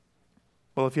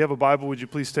Well, if you have a Bible, would you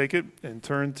please take it and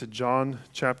turn to John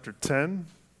chapter 10.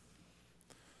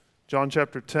 John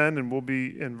chapter 10, and we'll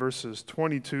be in verses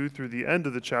 22 through the end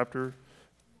of the chapter,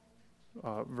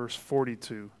 verse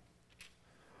 42.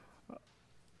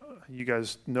 You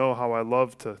guys know how I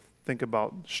love to think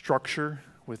about structure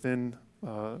within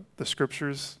the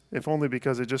scriptures, if only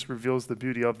because it just reveals the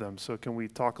beauty of them. So can we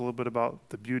talk a little bit about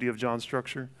the beauty of John's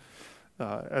structure?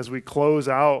 As we close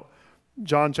out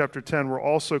John chapter 10, we're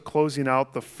also closing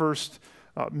out the first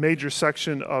major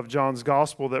section of John's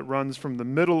gospel that runs from the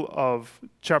middle of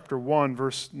chapter 1,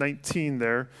 verse 19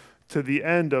 there, to the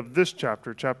end of this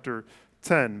chapter, chapter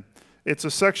 10. It's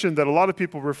a section that a lot of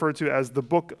people refer to as the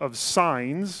book of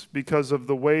signs because of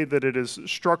the way that it is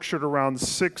structured around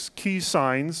 6 key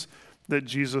signs that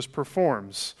Jesus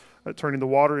performs. Turning the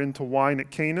water into wine at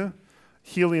Cana,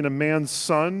 healing a man's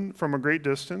son from a great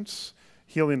distance,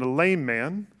 healing a lame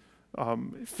man,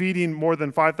 feeding more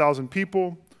than 5,000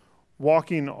 people,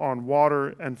 walking on water,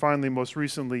 and finally, most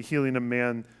recently, healing a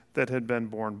man that had been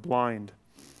born blind.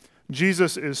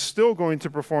 Jesus is still going to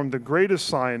perform the greatest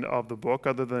sign of the book,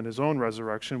 other than his own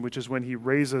resurrection, which is when he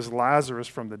raises Lazarus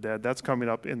from the dead. That's coming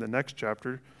up in the next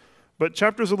chapter. But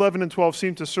chapters 11 and 12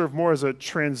 seem to serve more as a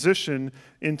transition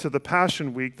into the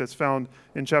Passion Week that's found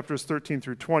in chapters 13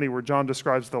 through 20, where John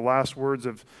describes the last words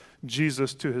of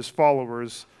Jesus to his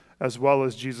followers, as well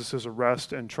as Jesus'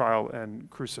 arrest and trial and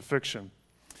crucifixion.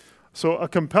 So a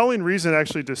compelling reason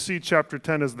actually to see chapter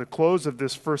 10 as the close of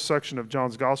this first section of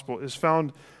John's gospel is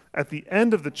found at the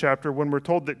end of the chapter when we're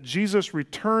told that Jesus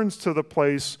returns to the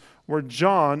place where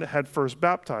John had first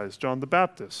baptized, John the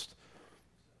Baptist.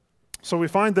 So we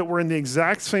find that we're in the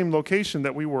exact same location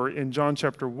that we were in John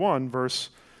chapter 1, verse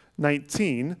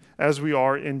 19, as we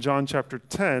are in John chapter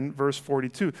 10, verse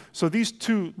 42. So these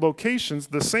two locations,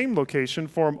 the same location,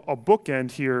 form a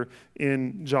bookend here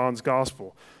in John's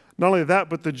gospel. Not only that,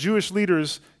 but the Jewish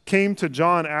leaders came to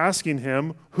John asking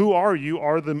him, "Who are you?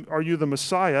 Are you the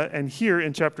Messiah?" And here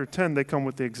in chapter 10, they come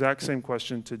with the exact same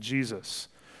question to Jesus.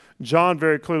 John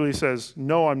very clearly says,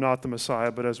 "No, I'm not the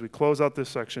Messiah." But as we close out this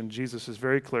section, Jesus is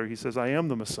very clear. He says, "I am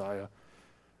the Messiah.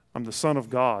 I'm the Son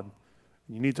of God.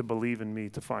 You need to believe in me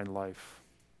to find life."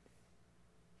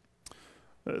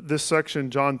 This section,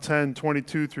 John 10,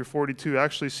 22 through 42,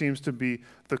 actually seems to be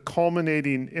the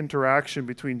culminating interaction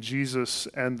between Jesus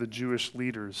and the Jewish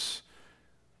leaders.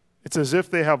 It's as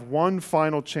if they have one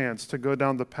final chance to go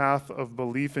down the path of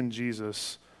belief in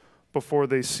Jesus before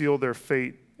they seal their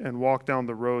fate and walk down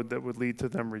the road that would lead to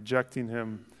them rejecting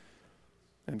him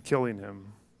and killing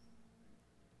him.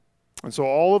 And so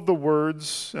all of the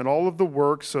words and all of the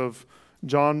works of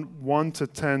John 1 to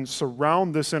 10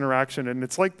 surround this interaction, and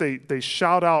it's like they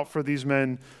shout out for these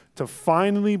men to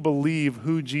finally believe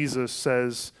who Jesus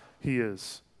says he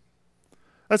is.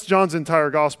 That's John's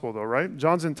entire gospel, though, right?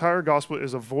 John's entire gospel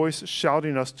is a voice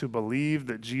shouting us to believe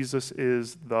that Jesus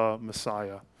is the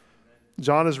Messiah.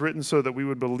 John is written so that we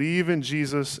would believe in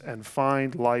Jesus and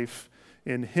find life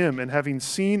in him. And having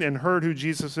seen and heard who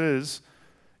Jesus is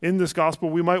in this gospel,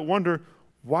 we might wonder,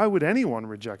 why would anyone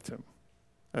reject him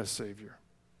as Savior?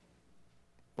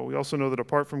 But we also know that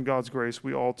apart from God's grace,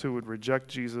 we all too would reject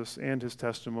Jesus and his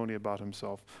testimony about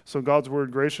himself. So God's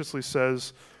word graciously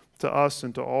says to us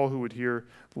and to all who would hear,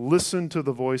 listen to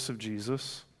the voice of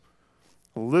Jesus.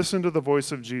 Listen to the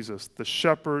voice of Jesus, the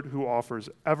shepherd who offers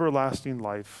everlasting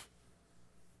life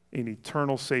and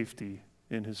eternal safety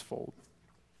in his fold.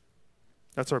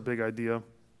 That's our big idea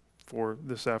for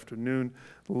this afternoon.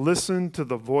 Listen to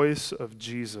the voice of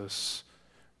Jesus.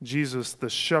 Jesus, the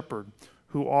shepherd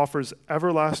who offers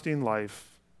everlasting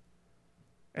life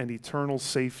and eternal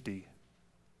safety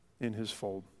in his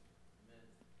fold.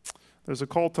 There's a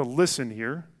call to listen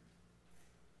here,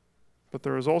 but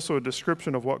there is also a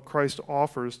description of what Christ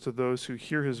offers to those who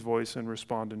hear his voice and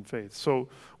respond in faith. So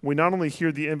we not only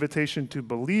hear the invitation to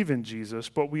believe in Jesus,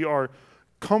 but we are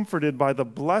comforted by the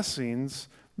blessings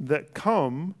that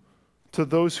come to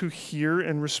those who hear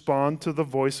and respond to the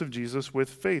voice of Jesus with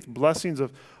faith. Blessings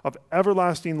of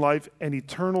everlasting life and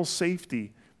eternal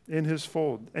safety in his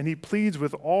fold. And he pleads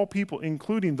with all people,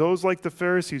 including those like the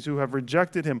Pharisees who have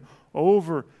rejected him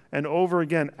over and over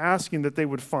again, asking that they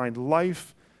would find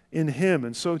life in him.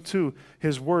 And so too,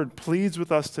 his word pleads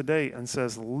with us today and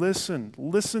says, listen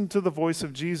to the voice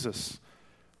of Jesus,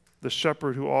 the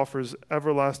shepherd who offers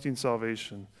everlasting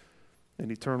salvation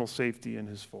and eternal safety in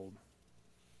his fold.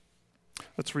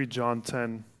 Let's read John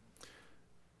 10,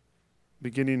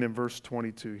 beginning in verse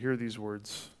 22. Hear these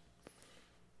words.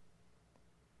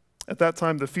 At that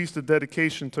time, the feast of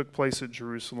dedication took place at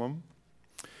Jerusalem.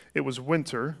 It was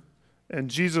winter, and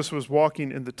Jesus was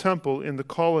walking in the temple in the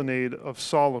colonnade of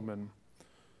Solomon.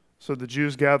 So the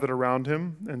Jews gathered around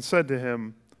him and said to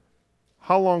him,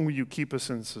 "How long will you keep us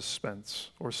in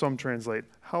suspense?" Or some translate,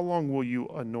 "How long will you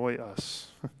annoy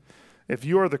us? If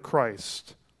you are the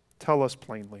Christ, tell us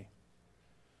plainly."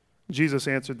 Jesus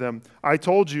answered them, "I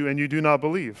told you, and you do not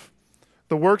believe.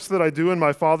 The works that I do in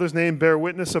my Father's name bear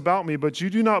witness about me, but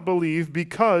you do not believe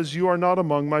because you are not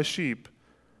among my sheep.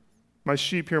 My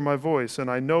sheep hear my voice, and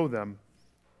I know them,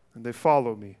 and they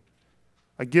follow me.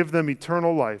 I give them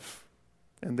eternal life,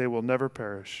 and they will never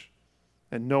perish,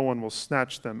 and no one will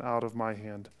snatch them out of my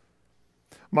hand.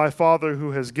 My Father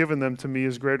who has given them to me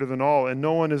is greater than all, and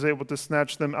no one is able to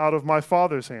snatch them out of my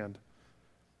Father's hand.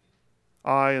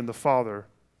 I and the Father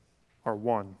are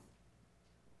one."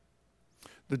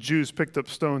 The Jews picked up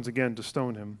stones again to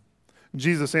stone him.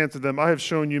 Jesus answered them, "I have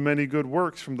shown you many good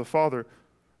works from the Father.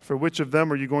 For which of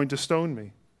them are you going to stone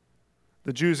me?"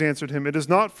 The Jews answered him, "It is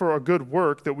not for a good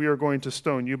work that we are going to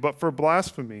stone you, but for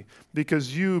blasphemy,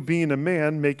 because you, being a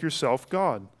man, make yourself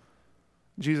God."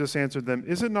 Jesus answered them,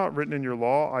 "Is it not written in your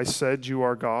law, 'I said you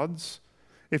are gods'?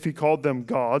 If he called them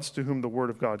gods to whom the word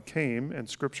of God came, and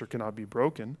scripture cannot be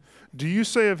broken, do you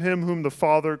say of him whom the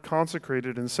Father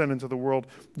consecrated and sent into the world,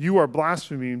 'You are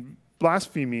blaspheming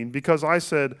because I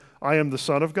said, I am the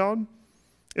Son of God'?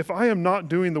 If I am not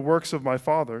doing the works of my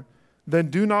Father, then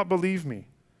do not believe me.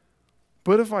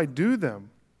 But if I do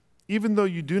them, even though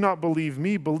you do not believe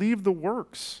me, believe the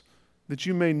works, that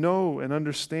you may know and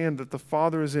understand that the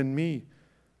Father is in me,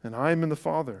 and I am in the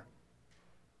Father."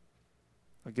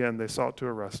 Again, they sought to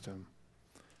arrest him,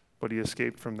 but he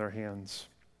escaped from their hands.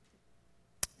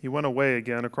 He went away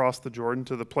again across the Jordan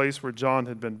to the place where John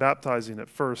had been baptizing at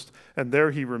first, and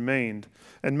there he remained.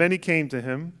 And many came to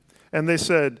him, and they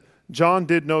said, "John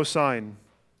did no sign,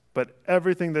 but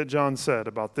everything that John said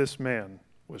about this man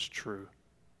was true."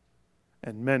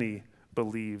 And many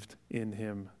believed in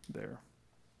him there.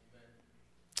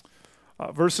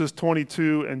 Verses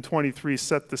 22 and 23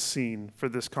 set the scene for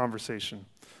this conversation.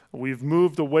 We've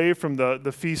moved away from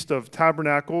the Feast of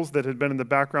Tabernacles that had been in the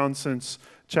background since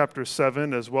chapter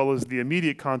 7, as well as the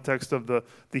immediate context of the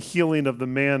healing of the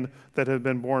man that had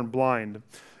been born blind.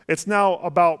 It's now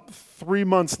about 3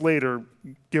 months later,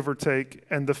 give or take,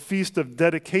 and the Feast of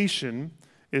Dedication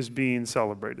is being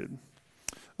celebrated.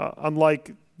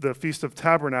 Unlike the Feast of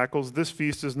Tabernacles, this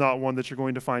feast is not one that you're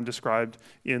going to find described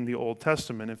in the Old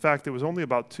Testament. In fact, it was only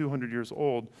about 200 years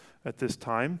old at this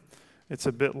time. It's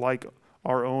a bit like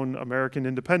our own American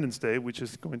Independence Day, which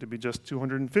is going to be just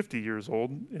 250 years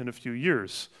old in a few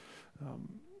years.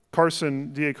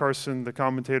 D.A. Carson, the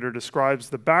commentator, describes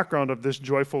the background of this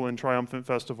joyful and triumphant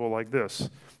festival like this.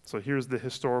 So here's the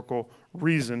historical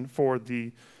reason for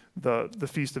the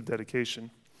Feast of Dedication.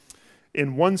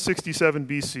 In 167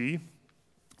 BC,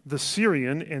 the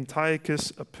Syrian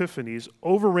Antiochus Epiphanes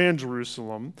overran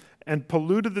Jerusalem and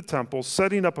polluted the temple,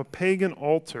 setting up a pagan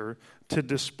altar to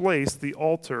displace the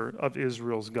altar of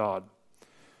Israel's God.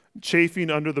 Chafing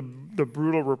under the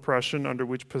brutal repression under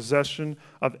which possession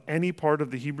of any part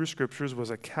of the Hebrew Scriptures was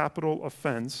a capital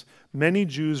offense, many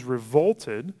Jews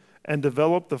revolted and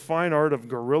developed the fine art of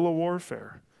guerrilla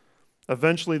warfare.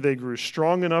 Eventually, they grew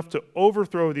strong enough to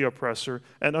overthrow the oppressor,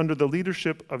 and under the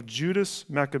leadership of Judas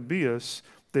Maccabeus,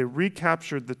 they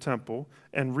recaptured the temple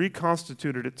and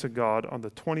reconstituted it to God on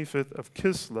the 25th of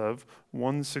Kislev,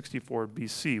 164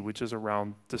 BC, which is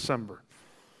around December.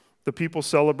 The people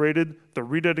celebrated the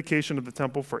rededication of the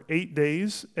temple for 8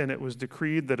 days, and it was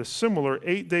decreed that a similar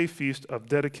 8-day feast of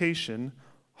dedication,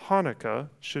 Hanukkah,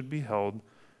 should be held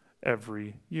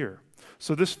every year.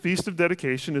 So this Feast of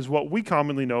Dedication is what we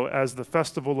commonly know as the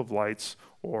Festival of Lights,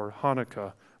 or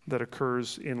Hanukkah, that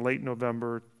occurs in late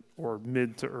November or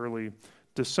mid to early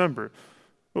December,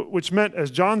 which meant, as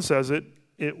John says it,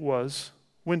 it was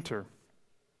winter.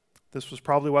 This was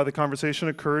probably why the conversation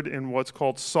occurred in what's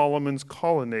called Solomon's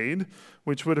Colonnade,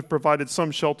 which would have provided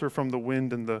some shelter from the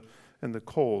wind and the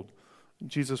cold.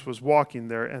 Jesus was walking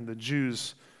there, and the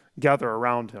Jews gather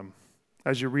around him.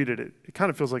 As you read it, it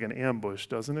kind of feels like an ambush,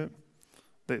 doesn't it?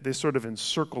 They sort of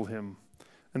encircle him,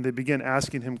 and they begin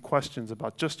asking him questions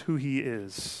about just who he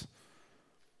is.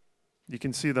 You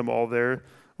can see them all there,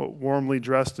 warmly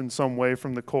dressed in some way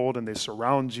from the cold, and they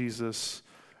surround Jesus,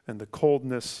 and the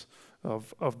coldness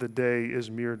of the day is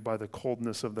mirrored by the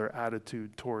coldness of their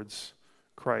attitude towards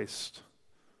Christ.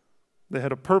 They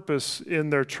had a purpose in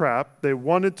their trap. They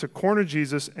wanted to corner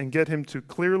Jesus and get him to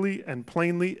clearly and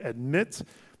plainly admit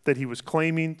that he was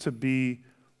claiming to be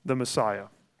the Messiah.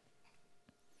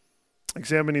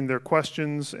 Examining their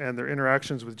questions and their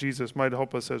interactions with Jesus might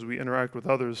help us as we interact with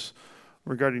others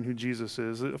regarding who Jesus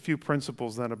is. A few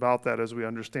principles then about that as we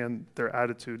understand their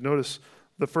attitude. Notice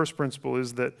the first principle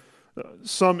is that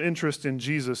Some interest in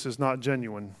Jesus is not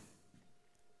genuine.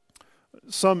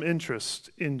 Some interest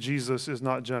in Jesus is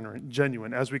not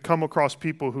genuine. As we come across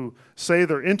people who say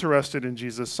they're interested in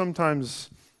Jesus, sometimes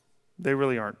they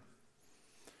really aren't.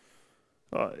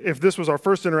 If this was our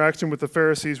first interaction with the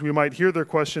Pharisees, we might hear their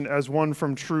question as one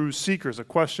from true seekers, a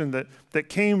question that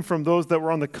came from those that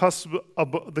were on the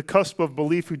cusp of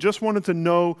belief, who just wanted to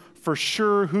know for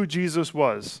sure who Jesus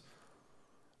was.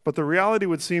 But the reality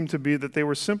would seem to be that they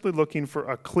were simply looking for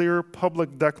a clear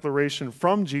public declaration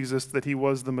from Jesus that he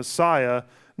was the Messiah,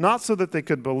 not so that they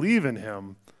could believe in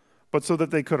him, but so that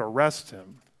they could arrest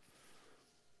him.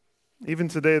 Even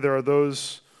today, there are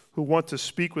those who want to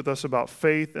speak with us about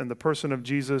faith and the person of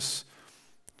Jesus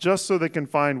just so they can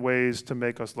find ways to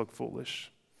make us look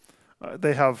foolish.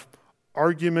 They have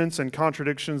arguments and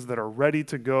contradictions that are ready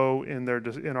to go in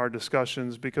our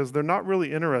discussions because they're not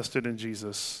really interested in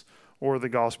Jesus or the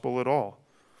gospel at all.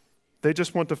 They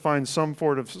just want to find some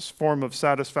form of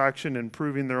satisfaction in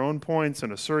proving their own points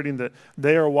and asserting that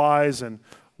they are wise and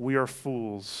we are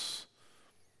fools.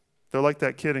 They're like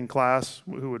that kid in class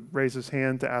who would raise his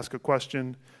hand to ask a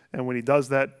question, and when he does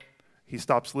that, he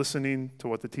stops listening to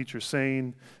what the teacher's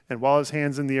saying, and while his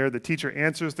hand's in the air, the teacher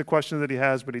answers the question that he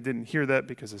has, but he didn't hear that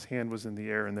because his hand was in the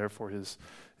air and therefore his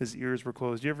ears were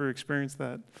closed. You ever experienced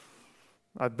that?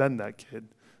 I've been that kid.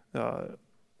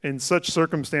 In such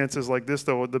circumstances like this,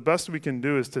 though, the best we can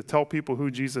do is to tell people who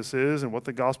Jesus is and what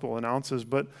the gospel announces,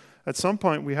 but at some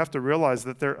point we have to realize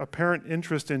that their apparent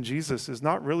interest in Jesus is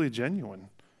not really genuine.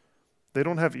 They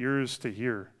don't have ears to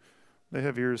hear. They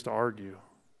have ears to argue.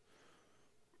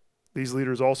 These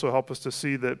leaders also help us to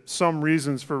see that some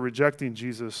reasons for rejecting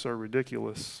Jesus are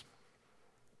ridiculous.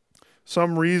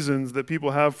 Some reasons that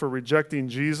people have for rejecting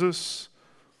Jesus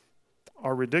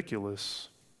are ridiculous.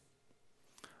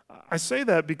 I say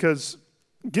that because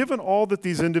given all that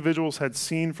these individuals had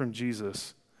seen from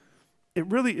Jesus, it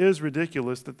really is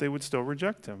ridiculous that they would still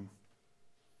reject him.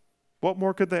 What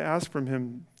more could they ask from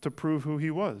him to prove who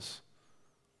he was?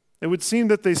 It would seem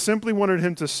that they simply wanted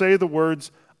him to say the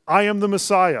words, "I am the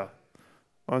Messiah,"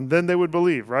 and then they would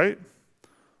believe, right?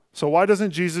 So why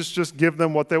doesn't Jesus just give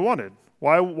them what they wanted?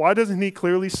 Why doesn't he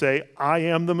clearly say, "I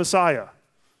am the Messiah"?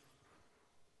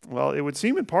 Well, it would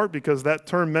seem in part because that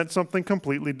term meant something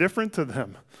completely different to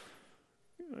them.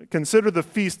 Consider the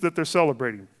feast that they're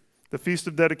celebrating, the Feast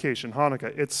of Dedication,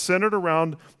 Hanukkah. It's centered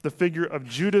around the figure of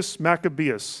Judas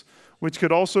Maccabeus, which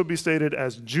could also be stated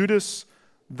as Judas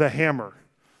the Hammer.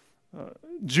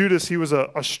 Judas, he was a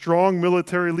strong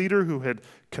military leader who had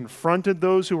confronted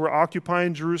those who were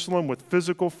occupying Jerusalem with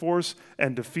physical force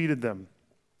and defeated them.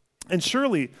 And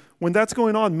surely, when that's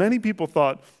going on, many people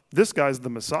thought, this guy's the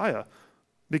Messiah.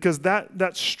 Because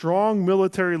that strong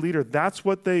military leader, that's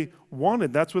what they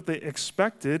wanted. That's what they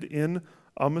expected in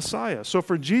a Messiah. So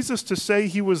for Jesus to say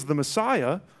he was the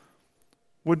Messiah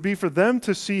would be for them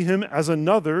to see him as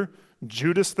another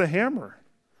Judas the Hammer.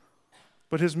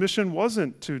 But his mission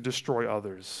wasn't to destroy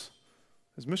others.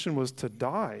 His mission was to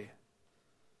die.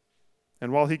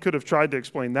 And while he could have tried to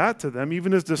explain that to them,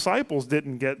 even his disciples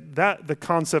didn't get the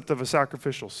concept of a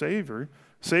sacrificial Savior,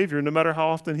 no matter how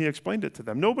often he explained it to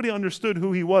them. Nobody understood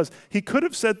who he was. He could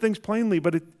have said things plainly,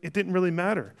 but it didn't really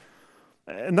matter.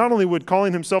 And not only would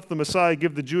calling himself the Messiah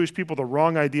give the Jewish people the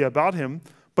wrong idea about him,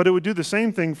 but it would do the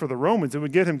same thing for the Romans. It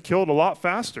would get him killed a lot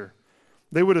faster.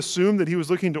 They would assume that he was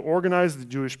looking to organize the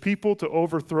Jewish people to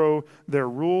overthrow their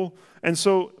rule. And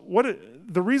so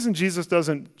the reason Jesus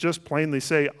doesn't just plainly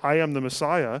say, "I am the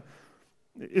Messiah,"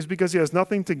 is because he has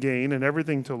nothing to gain and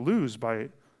everything to lose by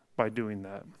doing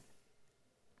that.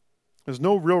 There's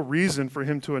no real reason for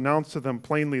him to announce to them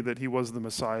plainly that he was the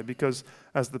Messiah, because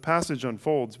as the passage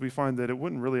unfolds, we find that it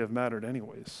wouldn't really have mattered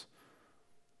anyways.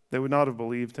 They would not have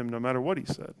believed him no matter what he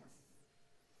said.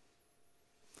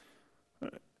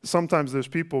 Sometimes there's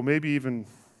people, maybe even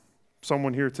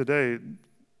someone here today,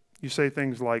 you say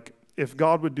things like, "If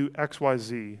God would do X, Y,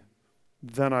 Z,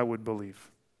 then I would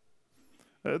believe."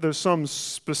 There's some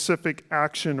specific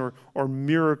action or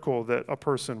miracle that a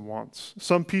person wants,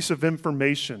 some piece of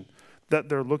information that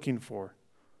they're looking for.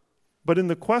 But in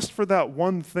the quest for that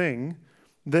one thing,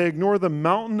 they ignore the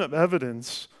mountain of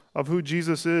evidence of who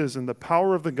Jesus is and the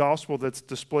power of the gospel that's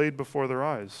displayed before their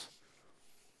eyes.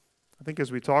 I think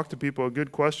as we talk to people, a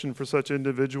good question for such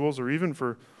individuals, or even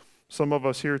for some of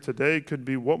us here today, could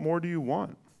be, what more do you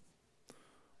want?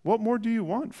 What more do you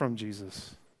want from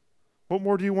Jesus? What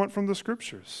more do you want from the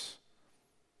Scriptures?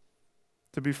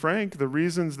 To be frank, the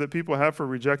reasons that people have for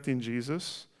rejecting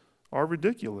Jesus are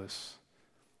ridiculous.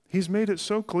 He's made it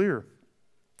so clear.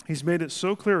 He's made it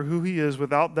so clear who he is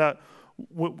without that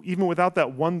even without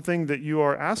that one thing that you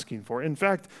are asking for. In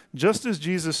fact, just as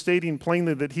Jesus stating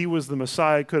plainly that he was the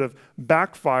Messiah could have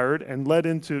backfired and led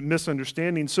into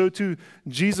misunderstanding, so too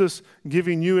Jesus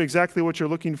giving you exactly what you're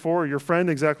looking for, or your friend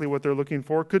exactly what they're looking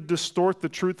for, could distort the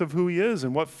truth of who he is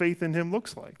and what faith in him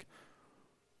looks like.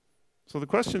 So the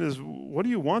question is, what do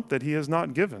you want that he has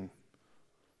not given?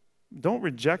 Don't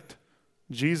reject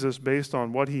Jesus based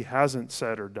on what he hasn't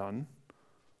said or done.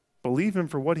 Believe him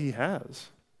for what he has.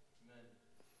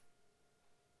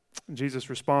 Jesus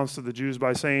responds to the Jews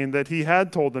by saying that he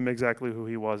had told them exactly who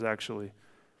he was, actually.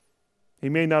 He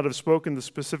may not have spoken the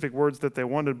specific words that they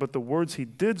wanted, but the words he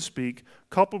did speak,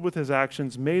 coupled with his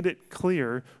actions, made it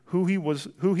clear who he was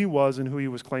and who he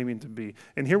was claiming to be.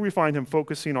 And here we find him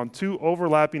focusing on two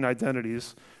overlapping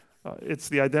identities. It's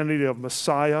the identity of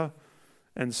Messiah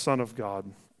and Son of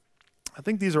God. I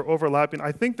think these are overlapping.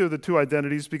 I think they're the two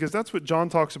identities because that's what John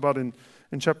talks about in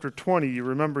chapter 20. You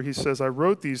remember he says, I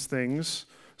wrote these things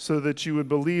so that you would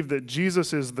believe that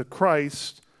Jesus is the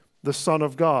Christ, the Son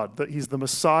of God, that he's the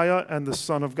Messiah and the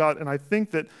Son of God. And I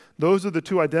think that those are the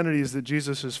two identities that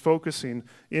Jesus is focusing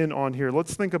in on here.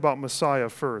 Let's think about Messiah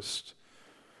first.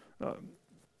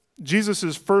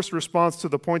 Jesus' first response to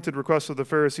the pointed request of the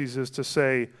Pharisees is to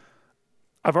say,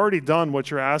 I've already done what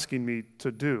you're asking me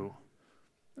to do.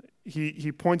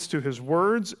 He points to his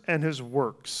words and his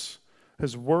works.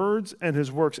 His words and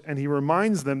his works. And he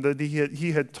reminds them that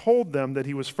he had told them that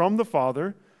he was from the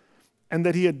Father and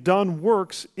that he had done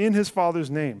works in his Father's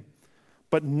name.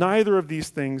 But neither of these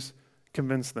things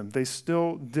convinced them. They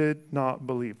still did not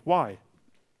believe. Why?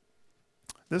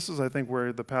 This is, I think,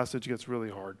 where the passage gets really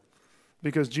hard.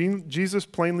 Because Jesus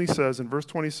plainly says in verse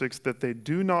 26 that they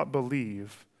do not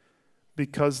believe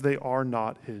because they are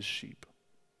not his sheep.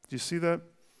 Do you see that?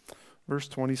 Verse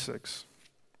 26.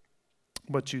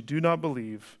 But you do not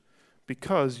believe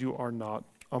because you are not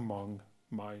among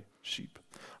my sheep.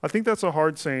 I think that's a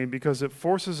hard saying because it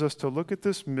forces us to look at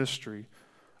this mystery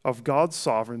of God's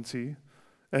sovereignty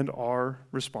and our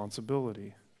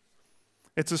responsibility.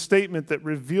 It's a statement that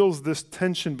reveals this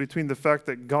tension between the fact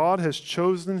that God has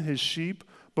chosen his sheep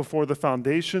before the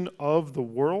foundation of the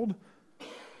world,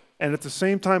 and at the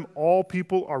same time, all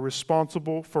people are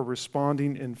responsible for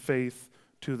responding in faith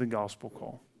to the gospel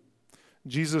call.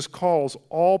 Jesus calls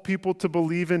all people to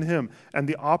believe in him, and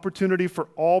the opportunity for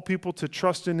all people to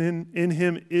trust in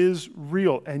him is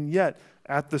real. And yet,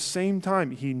 at the same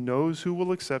time, he knows who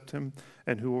will accept him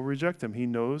and who will reject him. He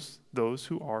knows those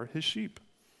who are his sheep.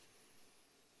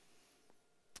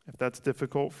 If that's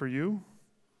difficult for you,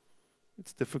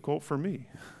 it's difficult for me.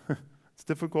 It's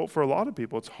difficult for a lot of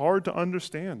people. It's hard to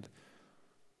understand.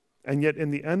 And yet, in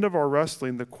the end of our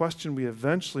wrestling, the question we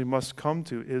eventually must come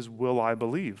to is, will I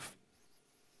believe?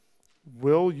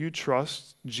 Will you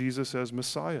trust Jesus as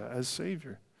Messiah, as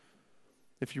Savior?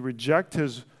 If you reject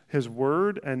his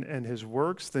word and his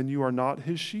works, then you are not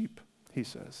his sheep, he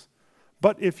says.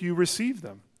 But if you receive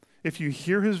them, if you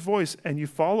hear his voice and you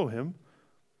follow him,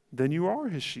 then you are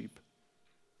his sheep.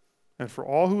 And for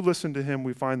all who listen to him,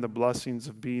 we find the blessings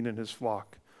of being in his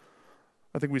flock.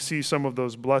 I think we see some of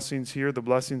those blessings here, the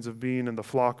blessings of being in the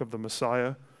flock of the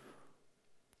Messiah.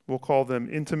 We'll call them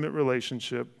intimate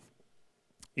relationship,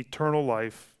 eternal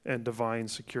life, and divine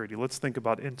security. Let's think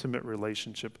about intimate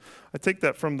relationship. I take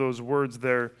that from those words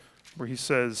there where he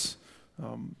says,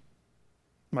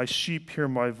 my sheep hear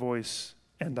my voice,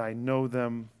 and I know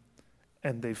them,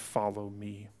 and they follow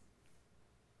me.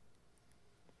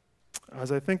 As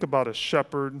I think about a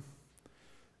shepherd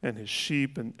and his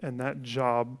sheep and that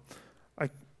job, I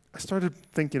started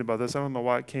thinking about this. I don't know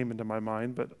why it came into my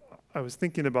mind, but I was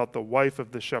thinking about the wife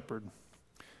of the shepherd.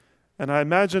 And I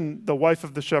imagine the wife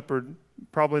of the shepherd,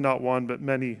 probably not one, but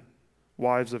many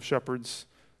wives of shepherds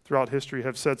throughout history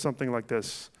have said something like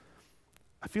this: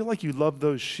 I feel like you love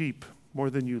those sheep more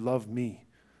than you love me.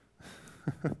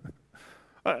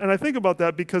 And I think about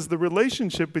that because the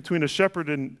relationship between a shepherd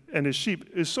and his sheep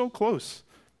is so close.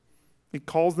 He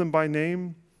calls them by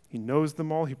name. He knows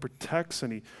them all. He protects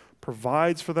and he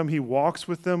provides for them. He walks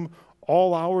with them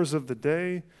all hours of the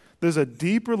day. There's a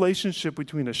deep relationship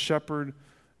between a shepherd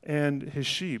and his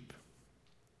sheep.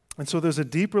 And so there's a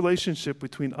deep relationship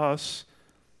between us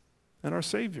and our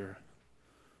Savior.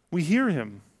 We hear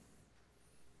him.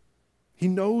 He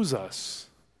knows us.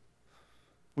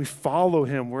 We follow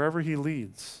him wherever he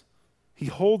leads. He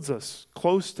holds us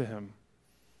close to him.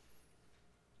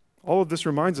 All of this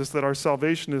reminds us that our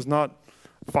salvation is not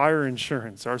fire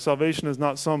insurance. Our salvation is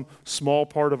not some small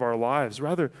part of our lives.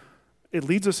 Rather, it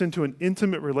leads us into an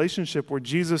intimate relationship where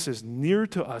Jesus is near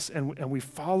to us and we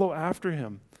follow after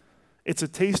him. It's a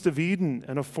taste of Eden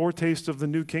and a foretaste of the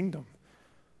new kingdom.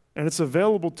 And it's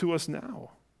available to us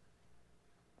now.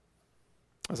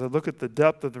 As I look at the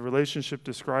depth of the relationship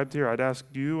described here, I'd ask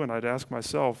you and I'd ask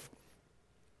myself,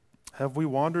 have we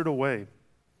wandered away?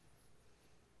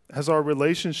 Has our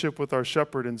relationship with our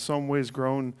shepherd in some ways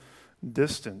grown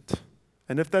distant?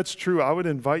 And if that's true, I would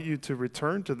invite you to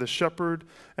return to the shepherd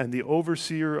and the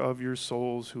overseer of your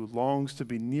souls who longs to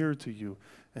be near to you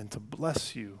and to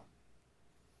bless you.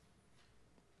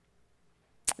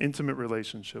 Intimate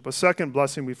relationship. A second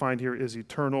blessing we find here is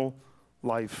eternal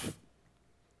life.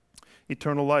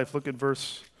 Eternal life. Look at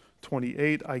verse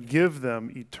 28. I give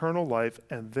them eternal life,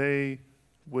 and they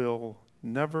will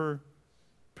never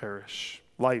perish.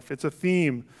 Life. It's a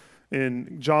theme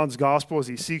in John's gospel as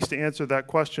he seeks to answer that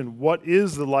question. What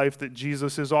is the life that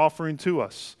Jesus is offering to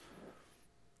us?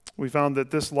 We found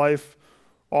that this life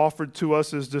offered to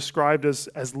us is described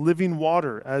as living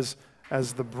water, as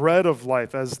the bread of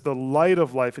life, as the light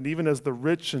of life, and even as the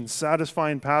rich and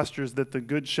satisfying pastures that the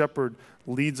Good Shepherd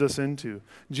leads us into.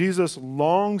 Jesus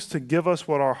longs to give us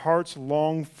what our hearts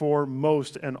long for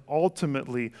most, and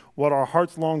ultimately what our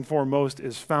hearts long for most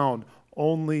is found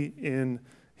only in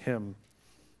Him.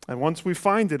 And once we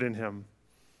find it in Him,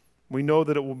 we know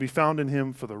that it will be found in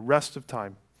Him for the rest of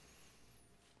time.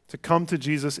 To come to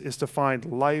Jesus is to find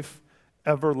life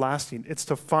everlasting. It's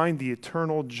to find the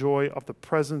eternal joy of the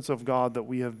presence of God that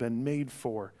we have been made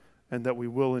for and that we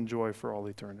will enjoy for all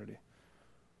eternity.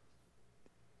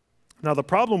 Now, the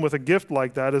problem with a gift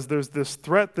like that is there's this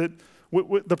threat that,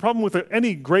 the problem with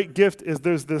any great gift is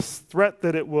there's this threat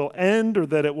that it will end or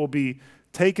that it will be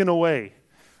taken away.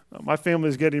 My family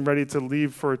is getting ready to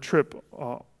leave for a trip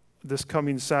this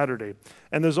coming Saturday.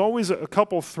 And there's always a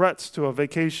couple threats to a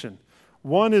vacation.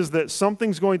 One is that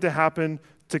something's going to happen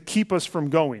to keep us from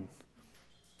going.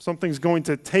 Something's going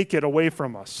to take it away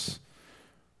from us.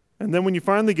 And then when you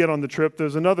finally get on the trip,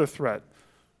 there's another threat.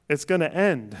 It's going to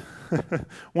end.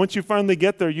 Once you finally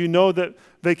get there, you know that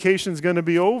vacation's going to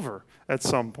be over at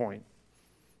some point.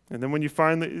 And then when you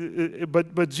finally,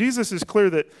 but Jesus is clear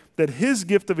that His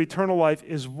gift of eternal life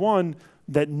is one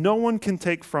that no one can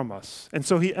take from us. And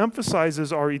so He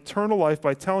emphasizes our eternal life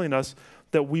by telling us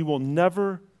that we will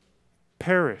never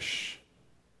perish.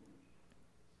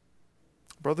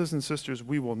 Brothers and sisters,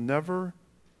 we will never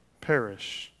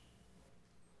perish.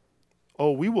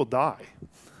 Oh, we will die.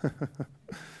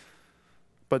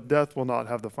 But death will not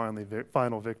have the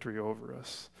final victory over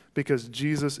us, because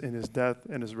Jesus in His death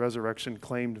and His resurrection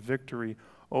claimed victory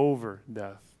over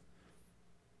death.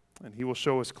 And He will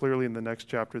show us clearly in the next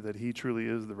chapter that He truly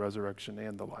is the resurrection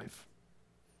and the life.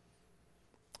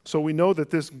 So we know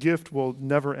that this gift will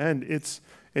never end. It's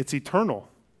eternal.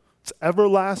 It's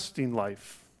everlasting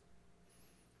life.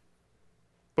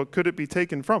 But could it be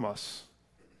taken from us?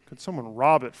 Could someone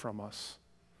rob it from us?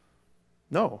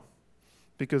 No,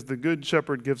 because the Good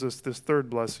Shepherd gives us this third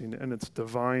blessing, and it's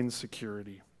divine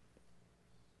security.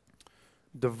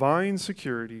 Divine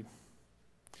security.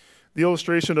 The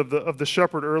illustration of the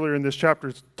shepherd earlier in this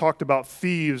chapter talked about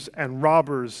thieves and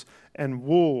robbers and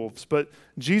wolves, but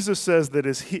Jesus says that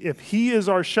if He is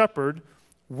our shepherd,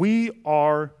 we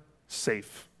are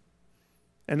safe.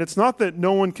 And it's not that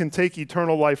no one can take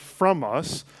eternal life from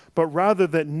us, but rather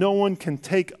that no one can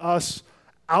take us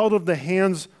out of the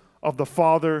hands of the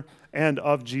Father and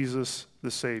of Jesus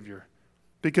the Savior.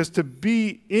 Because to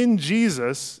be in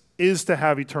Jesus is to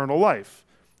have eternal life.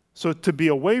 So to be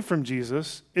away from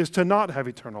Jesus is to not have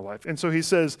eternal life. And so He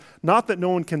says, not that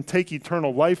no one can take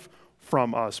eternal life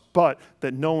from us, but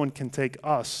that no one can take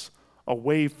us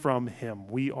away from Him.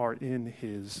 We are in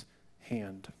His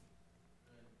hand.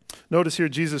 Notice here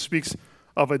Jesus speaks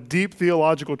of a deep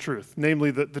theological truth,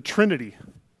 namely the Trinity.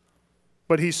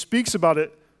 But He speaks about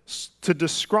it to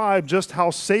describe just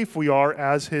how safe we are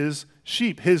as His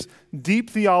sheep. His deep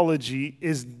theology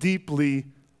is deeply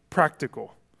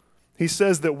practical. He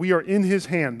says that we are in His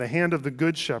hand, the hand of the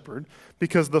Good Shepherd,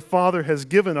 because the Father has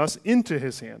given us into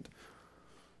His hand.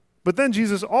 But then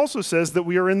Jesus also says that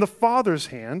we are in the Father's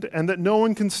hand and that no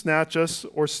one can snatch us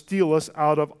or steal us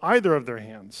out of either of their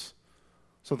hands.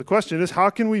 So the question is, how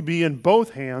can we be in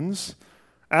both hands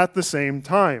at the same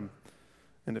time?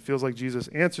 And it feels like Jesus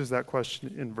answers that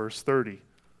question in verse 30.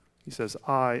 He says,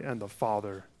 I and the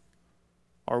Father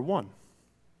are one.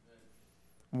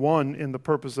 One in the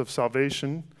purpose of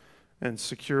salvation and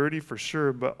security for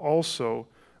sure, but also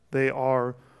they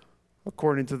are,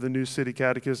 according to the New City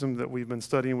Catechism that we've been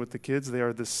studying with the kids, they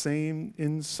are the same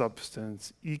in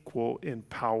substance, equal in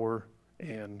power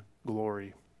and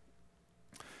glory.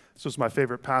 This was my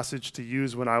favorite passage to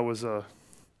use when I was a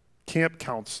camp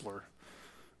counselor,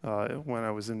 when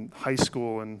I was in high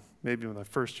school and maybe in my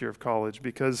first year of college,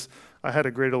 because I had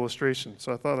a great illustration.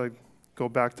 So I thought I'd go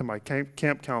back to my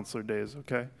camp counselor days,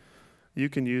 okay? You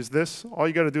can use this. All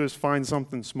you got to do is find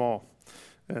something small.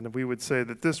 And we would say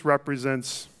that this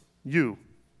represents you,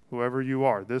 whoever you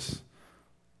are. This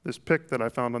pic that I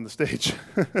found on the stage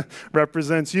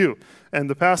represents you. And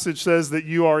the passage says that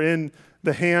you are in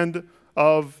the hand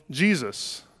of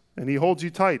Jesus, and he holds you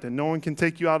tight, and no one can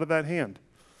take you out of that hand.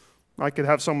 I could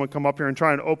have someone come up here and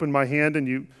try and open my hand, and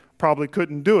you probably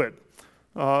couldn't do it.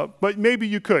 But maybe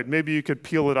you could. Maybe you could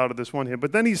peel it out of this one hand.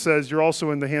 But then he says you're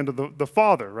also in the hand of the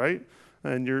Father, right?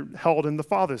 And you're held in the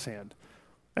Father's hand.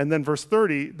 And then verse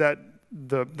 30, that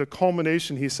the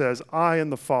culmination, he says, I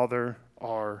and the Father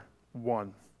are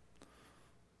one.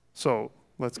 So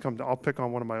I'll pick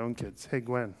on one of my own kids. Hey,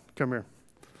 Gwen, come here.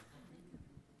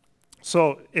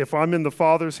 So if I'm in the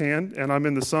Father's hand and I'm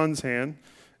in the Son's hand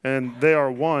and they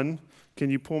are one, can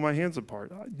you pull my hands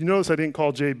apart? You notice I didn't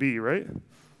call JB, right?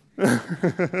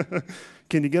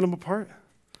 Can you get them apart?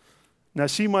 Now,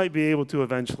 she might be able to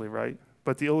eventually, right?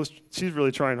 But she's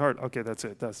really trying hard. Okay, that's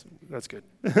it. That's good.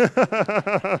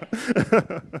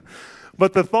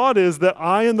 But the thought is that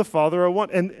I and the Father are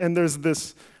one. And there's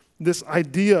this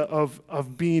idea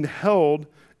of being held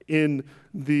in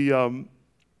the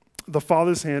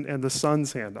Father's hand and the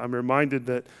Son's hand. I'm reminded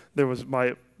that there was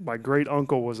my great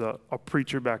uncle was a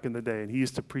preacher back in the day, and he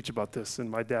used to preach about this. And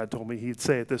my dad told me he'd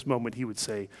say at this moment, he would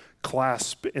say,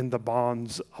 clasp in the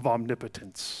bonds of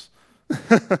omnipotence.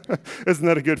 Isn't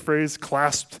that a good phrase?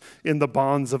 Clasped in the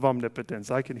bonds of omnipotence.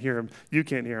 I can hear him. You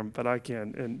can't hear him, but I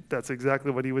can. And that's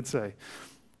exactly what he would say.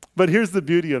 But here's the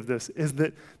beauty of this, is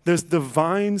that there's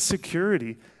divine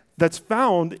security that's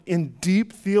found in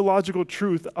deep theological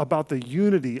truth about the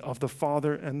unity of the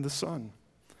Father and the Son.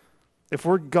 If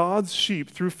we're God's sheep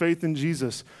through faith in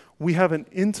Jesus, we have an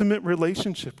intimate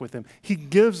relationship with him. He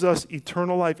gives us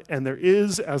eternal life, and there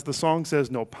is, as the song says,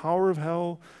 no power of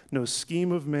hell, no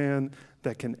scheme of man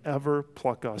that can ever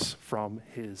pluck us from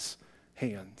his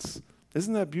hands.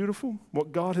 Isn't that beautiful?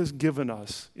 What God has given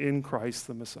us in Christ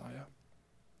the Messiah.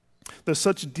 There's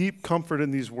such deep comfort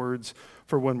in these words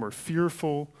for when we're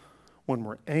fearful, when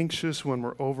we're anxious, when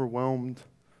we're overwhelmed.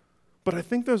 But I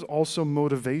think there's also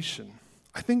motivation.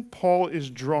 I think Paul is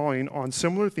drawing on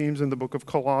similar themes in the book of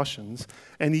Colossians,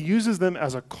 and he uses them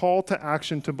as a call to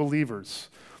action to believers.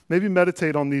 Maybe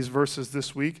meditate on these verses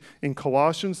this week in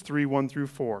Colossians 3, 1 through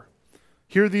 4.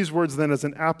 Hear these words then as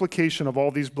an application of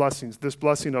all these blessings, this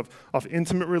blessing of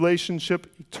intimate relationship,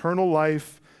 eternal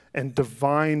life, and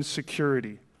divine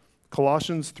security.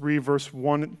 Colossians 3, verse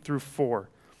 1 through 4.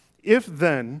 If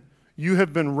then you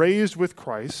have been raised with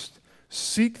Christ,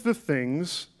 seek the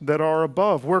things that are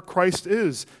above, where Christ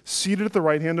is, seated at the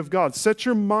right hand of God. Set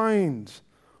your mind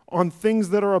on things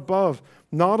that are above,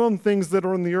 not on things that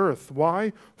are on the earth.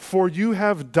 Why? For you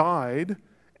have died,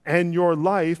 and your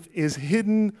life is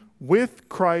hidden with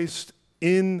Christ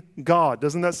in God.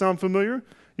 Doesn't that sound familiar?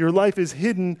 Your life is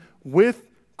hidden with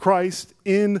Christ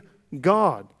in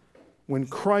God. When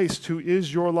Christ, who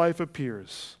is your life,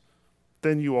 appears,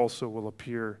 then you also will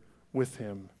appear with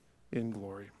him in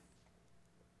glory.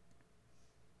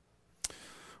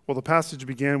 Well, the passage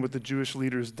began with the Jewish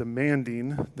leaders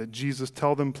demanding that Jesus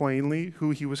tell them plainly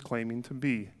who he was claiming to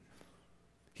be.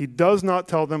 He does not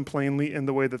tell them plainly in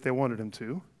the way that they wanted him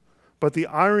to, but the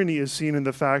irony is seen in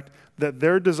the fact that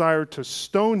their desire to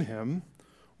stone him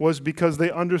was because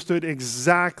they understood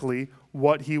exactly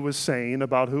what he was saying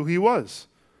about who he was.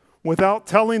 Without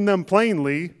telling them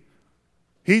plainly,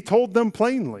 he told them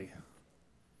plainly.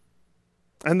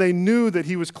 And they knew that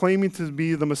he was claiming to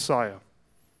be the Messiah.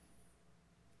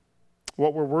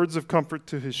 What were words of comfort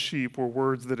to his sheep were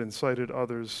words that incited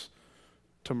others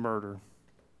to murder.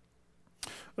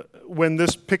 When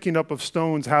this picking up of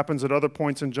stones happens at other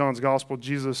points in John's gospel,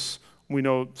 Jesus, we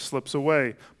know, slips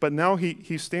away. But now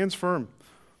he stands firm,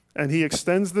 and he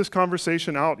extends this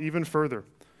conversation out even further.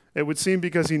 It would seem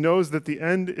because he knows that the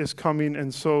end is coming,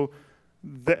 and so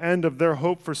the end of their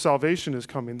hope for salvation is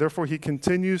coming. Therefore, he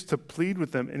continues to plead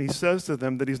with them, and he says to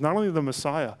them that he's not only the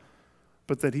Messiah,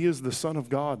 but that he is the Son of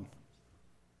God.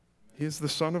 He is the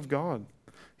Son of God.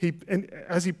 And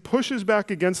as he pushes back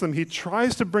against them, he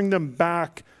tries to bring them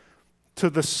back to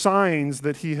the signs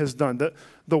that he has done.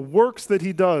 The works that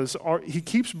he does, he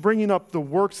keeps bringing up the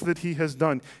works that he has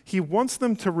done. He wants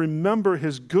them to remember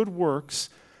his good works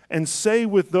and say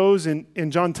with those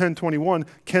in John 10:21,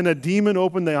 can a demon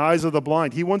open the eyes of the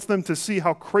blind? He wants them to see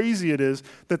how crazy it is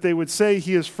that they would say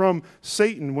he is from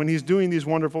Satan when he's doing these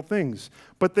wonderful things.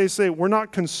 But they say, we're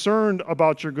not concerned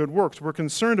about your good works. We're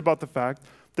concerned about the fact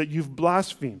that you've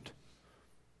blasphemed.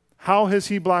 How has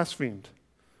he blasphemed?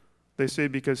 They say,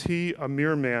 because he, a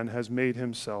mere man, has made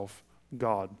himself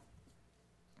God.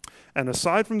 And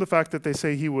aside from the fact that they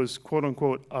say he was, quote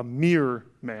unquote, a mere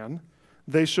man,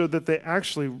 they showed that they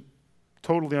actually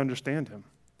totally understand him.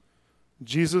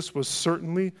 Jesus was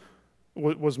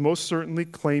most certainly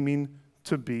claiming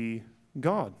to be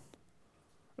God.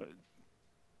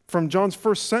 From John's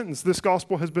first sentence, this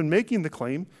gospel has been making the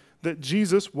claim that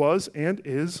Jesus was and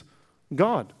is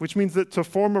God, which means that to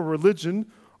form a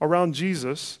religion around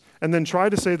Jesus and then try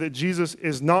to say that Jesus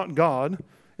is not God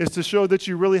is to show that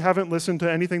you really haven't listened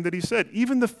to anything that he said.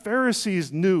 Even the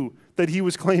Pharisees knew that he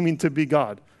was claiming to be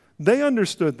God. They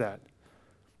understood that.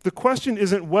 The question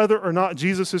isn't whether or not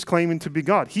Jesus is claiming to be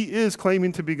God. He is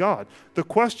claiming to be God. The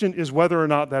question is whether or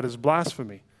not that is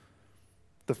blasphemy.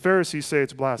 The Pharisees say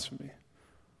it's blasphemy.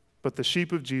 But the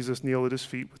sheep of Jesus kneel at his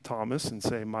feet with Thomas and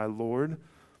say, "My Lord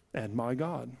and my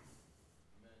God."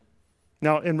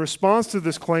 Now, in response to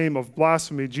this claim of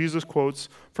blasphemy, Jesus quotes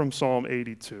from Psalm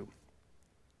 82.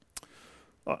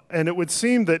 And it would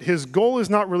seem that his goal is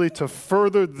not really to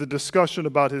further the discussion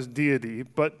about his deity,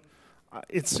 but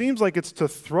it seems like it's to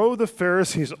throw the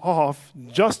Pharisees off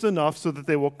just enough so that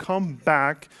they will come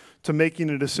back to making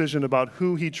a decision about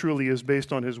who he truly is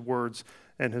based on his words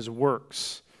and his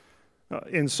works.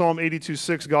 In Psalm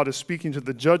 82:6, God is speaking to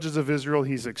the judges of Israel.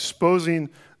 He's exposing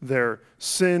their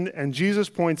sin, and Jesus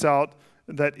points out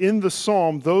that in the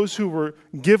psalm, those who were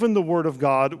given the word of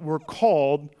God were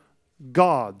called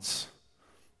gods.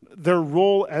 Their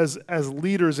role as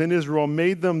leaders in Israel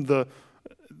made them the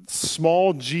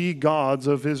small g gods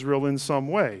of Israel in some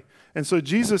way. And so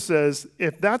Jesus says,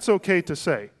 if that's okay to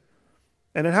say,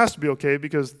 and it has to be okay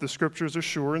because the scriptures are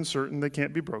sure and certain, they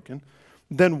can't be broken,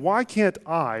 then why can't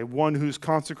I, one who's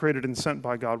consecrated and sent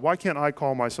by God, why can't I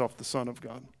call myself the Son of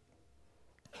God?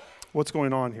 What's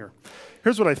going on here?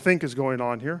 Here's what I think is going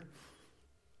on here.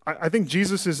 I think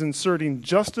Jesus is inserting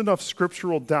just enough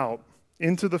scriptural doubt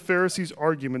into the Pharisees'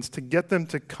 arguments to get them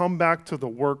to come back to the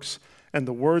works and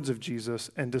the words of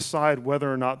Jesus and decide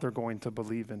whether or not they're going to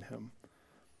believe in him.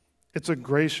 It's a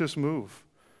gracious move.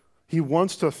 He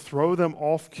wants to throw them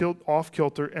off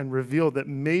kilter and reveal that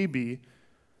maybe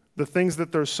the things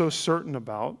that they're so certain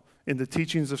about in the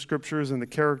teachings of scriptures and the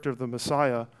character of the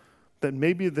Messiah, that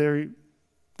maybe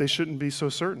they shouldn't be so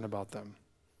certain about them.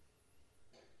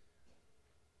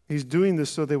 He's doing this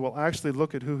so they will actually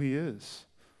look at who he is.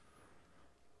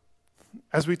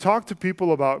 As we talk to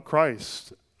people about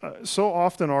Christ, so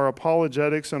often our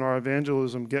apologetics and our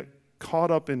evangelism get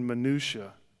caught up in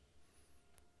minutia,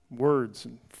 words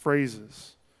and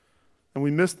phrases, and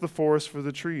we miss the forest for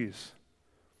the trees.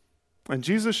 And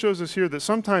Jesus shows us here that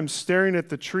sometimes staring at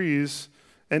the trees,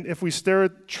 and if we stare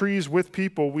at trees with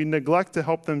people, we neglect to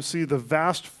help them see the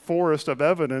vast forest of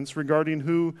evidence regarding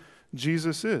who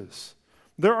Jesus is.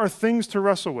 There are things to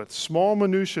wrestle with, small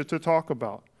minutia to talk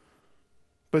about.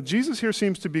 But Jesus here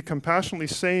seems to be compassionately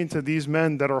saying to these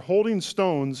men that are holding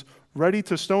stones, ready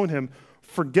to stone him,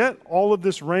 forget all of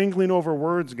this wrangling over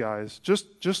words, guys.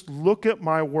 Just look at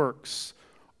my works.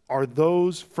 Are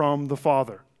those from the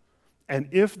Father? And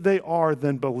if they are,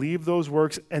 then believe those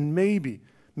works, and maybe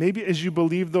as you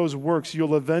believe those works,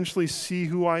 you'll eventually see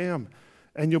who I am,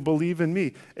 and you'll believe in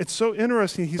me. It's so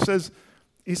interesting. He says,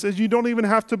 you don't even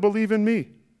have to believe in me.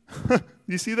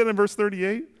 You see that in verse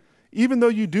 38? Even though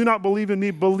you do not believe in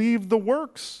me, believe the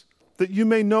works, that you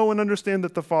may know and understand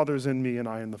that the Father is in me and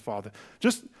I in the Father.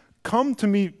 Just come to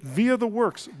me via the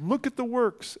works. Look at the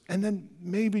works, and then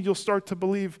maybe you'll start to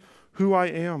believe who I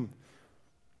am.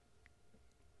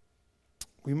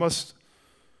 We must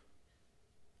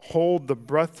hold the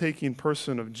breathtaking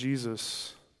person of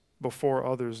Jesus before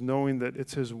others, knowing that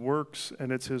it's his works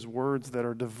and it's his words that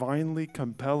are divinely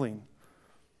compelling,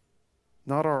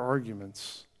 not our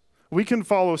arguments. We can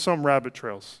follow some rabbit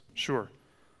trails, sure,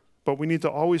 but we need to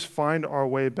always find our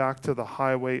way back to the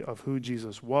highway of who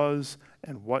Jesus was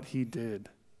and what he did.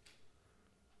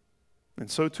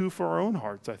 And so too for our own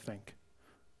hearts, I think.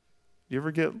 You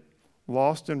ever get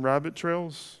lost in rabbit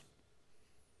trails?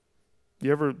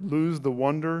 You ever lose the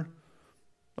wonder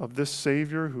of this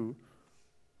Savior who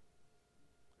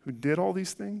did all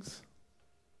these things?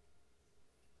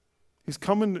 He's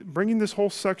bringing this whole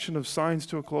section of signs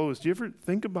to a close. Do you ever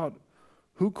think about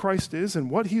who Christ is and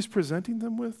what he's presenting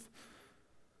them with?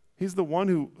 He's the one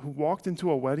who walked into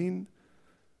a wedding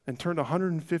and turned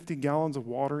 150 gallons of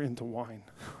water into wine.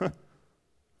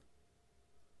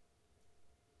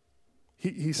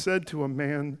 He said to a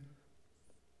man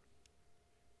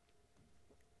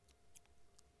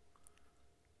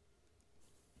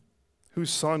whose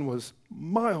son was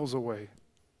miles away,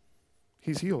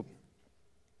 he's healed.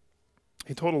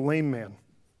 He told a lame man,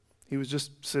 he was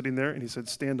just sitting there, and he said,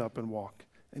 stand up and walk.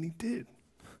 And he did.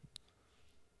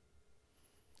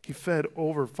 He fed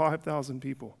over 5,000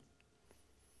 people.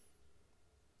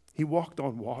 He walked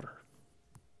on water.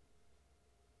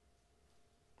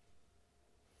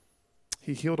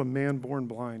 He healed a man born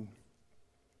blind.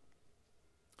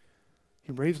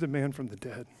 He raised a man from the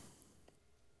dead.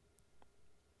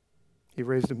 He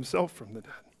raised himself from the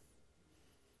dead.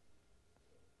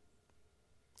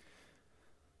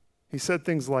 He said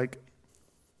things like,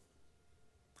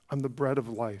 I'm the bread of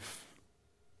life.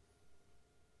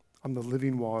 I'm the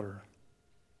living water.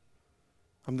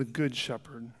 I'm the good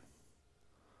shepherd.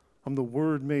 I'm the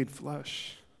Word made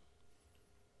flesh.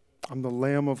 I'm the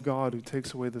Lamb of God who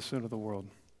takes away the sin of the world.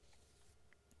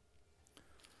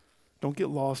 Don't get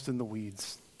lost in the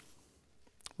weeds.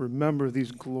 Remember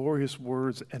these glorious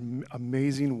words and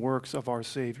amazing works of our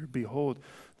Savior. Behold,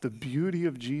 the beauty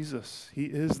of Jesus. He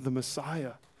is the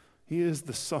Messiah. He is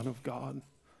the Son of God.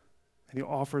 And he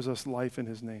offers us life in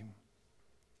his name.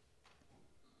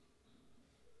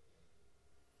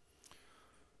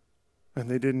 And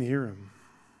they didn't hear him.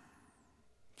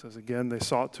 It says again, they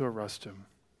sought to arrest him.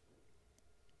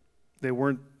 They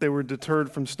were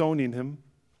deterred from stoning him,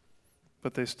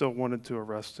 but they still wanted to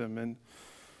arrest him. And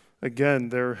again,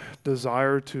 their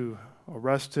desire to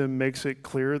arrest him makes it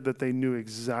clear that they knew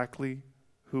exactly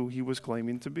who he was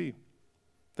claiming to be.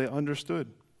 They understood,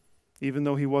 even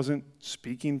though he wasn't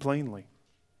speaking plainly.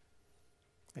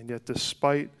 And yet,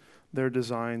 despite their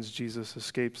designs, Jesus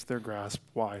escapes their grasp.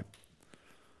 Why?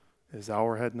 His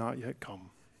hour had not yet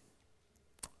come,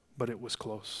 but it was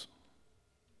close.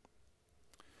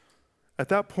 At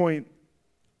that point,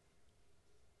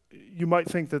 you might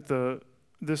think that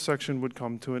this section would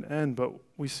come to an end, but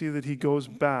we see that he goes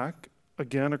back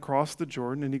again across the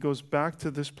Jordan, and he goes back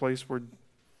to this place where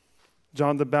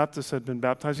John the Baptist had been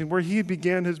baptizing, where he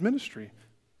began his ministry.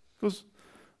 He goes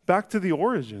back to the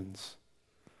origins.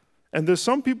 And there's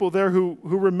some people there who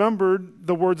remembered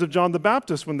the words of John the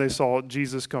Baptist when they saw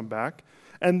Jesus come back.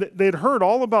 And they'd heard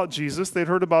all about Jesus. They'd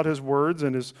heard about his words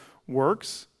and his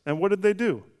works. And what did they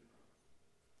do?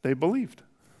 They believed.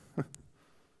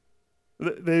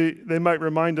 They might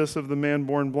remind us of the man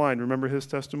born blind. Remember his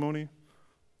testimony?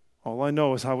 All I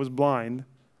know is I was blind,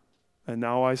 and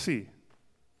now I see.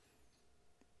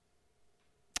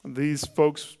 These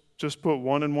folks just put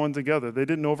one and one together. They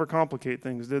didn't overcomplicate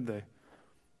things, did they?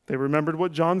 They remembered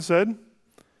what John said.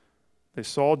 They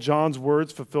saw John's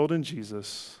words fulfilled in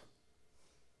Jesus,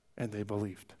 and they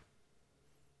believed.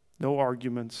 No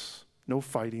arguments, no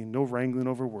fighting, no wrangling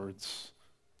over words.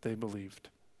 They believed.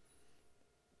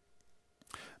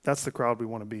 That's the crowd we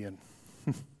want to be in.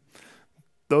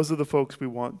 Those are the folks we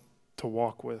want to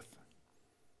walk with.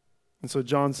 And so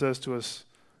John says to us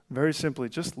very simply,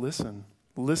 just listen.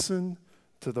 Listen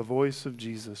to the voice of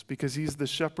Jesus, because he's the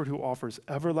shepherd who offers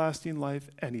everlasting life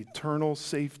and eternal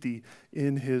safety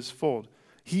in his fold.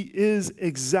 He is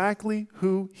exactly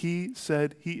who he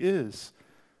said he is.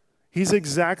 He's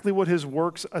exactly what his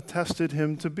works attested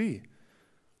him to be.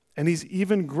 And he's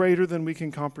even greater than we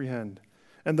can comprehend.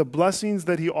 And the blessings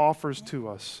that he offers to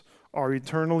us are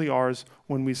eternally ours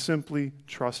when we simply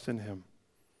trust in him.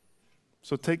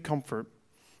 So take comfort.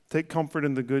 Take comfort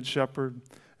in the Good Shepherd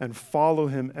and follow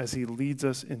him as he leads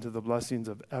us into the blessings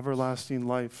of everlasting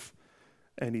life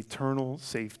and eternal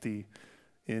safety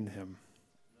in him.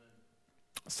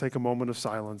 Let's take a moment of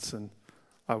silence, and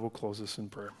I will close this in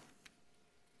prayer.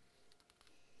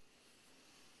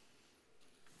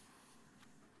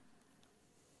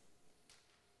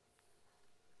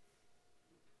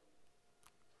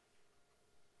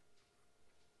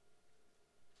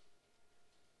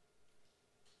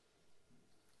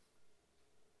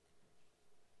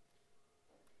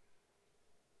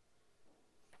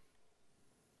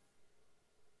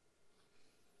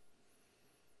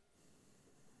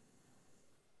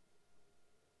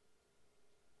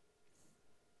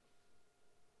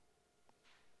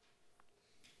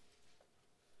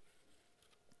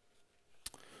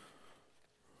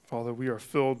 Father, we are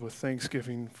filled with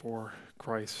thanksgiving for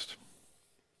Christ.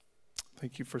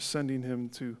 Thank you for sending him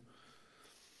to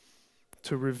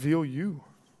reveal you.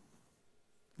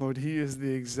 Lord, he is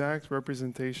the exact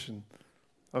representation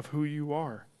of who you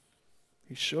are.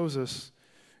 He shows us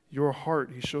your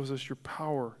heart. He shows us your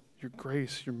power, your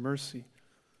grace, your mercy.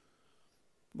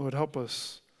 Lord, help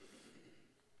us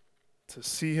to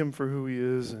see him for who he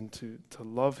is and to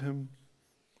love him,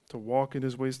 to walk in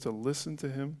his ways, to listen to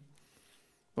him.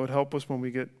 Lord, help us when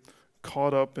we get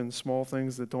caught up in small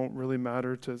things that don't really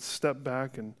matter to step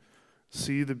back and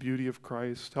see the beauty of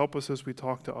Christ. Help us as we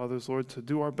talk to others, Lord, to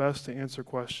do our best to answer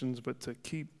questions, but to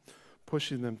keep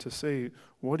pushing them to say,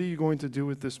 what are you going to do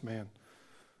with this man?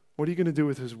 What are you going to do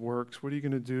with his works? What are you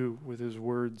going to do with his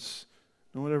words?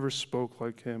 No one ever spoke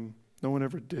like him. No one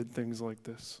ever did things like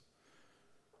this.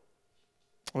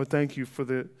 Lord, thank you for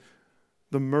the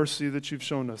mercy that you've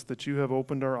shown us, that you have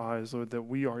opened our eyes, Lord, that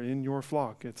we are in your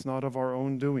flock. It's not of our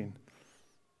own doing.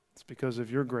 It's because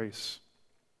of your grace.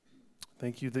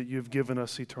 Thank you that you've given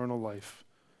us eternal life.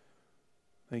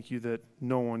 Thank you that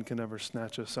no one can ever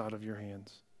snatch us out of your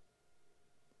hands.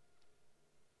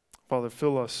 Father,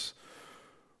 fill us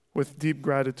with deep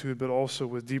gratitude, but also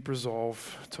with deep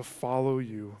resolve to follow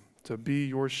you, to be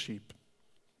your sheep,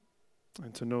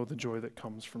 and to know the joy that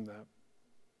comes from that.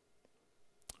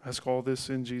 I ask all this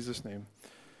in Jesus' name.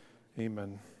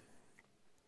 Amen.